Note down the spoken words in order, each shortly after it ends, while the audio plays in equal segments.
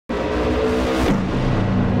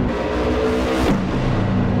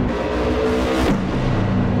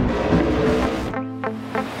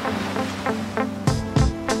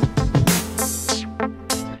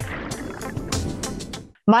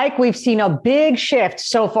Mike, we've seen a big shift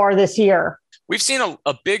so far this year. We've seen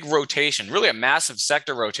a big rotation, really a massive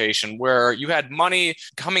sector rotation, where you had money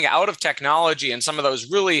coming out of technology and some of those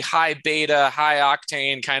really high beta, high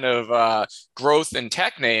octane kind of growth in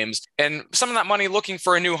tech names, and some of that money looking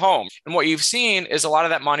for a new home. And what you've seen is a lot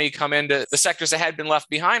of that money come into the sectors that had been left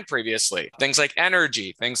behind previously. Things like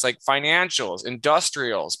energy, things like financials,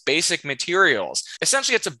 industrials, basic materials.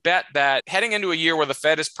 Essentially, it's a bet that heading into a year where the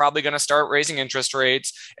Fed is probably going to start raising interest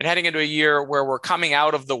rates and heading into a year where we're coming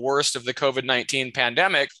out of the worst of the COVID-19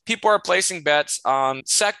 pandemic, people are placing bets on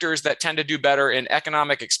sectors that tend to do better in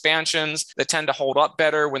economic expansions, that tend to hold up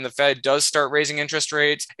better when the Fed does start raising interest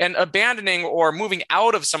rates, and abandoning or moving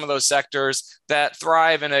out of some of those sectors that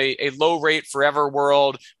thrive in a low rate forever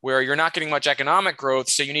world where you're not getting much economic growth.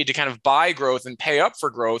 So you need to kind of buy growth and pay up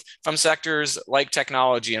for growth from sectors like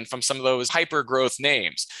technology and from some of those hyper growth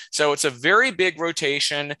names. So it's a very big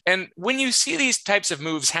rotation. And when you see these types of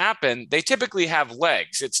moves happen, they typically have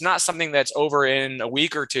legs. It's not something that's over in a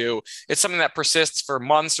week or two. It's something that persists for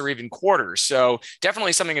months or even quarters. So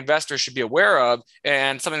definitely something investors should be aware of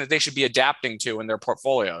and something that they should be adapting to in their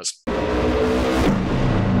portfolios.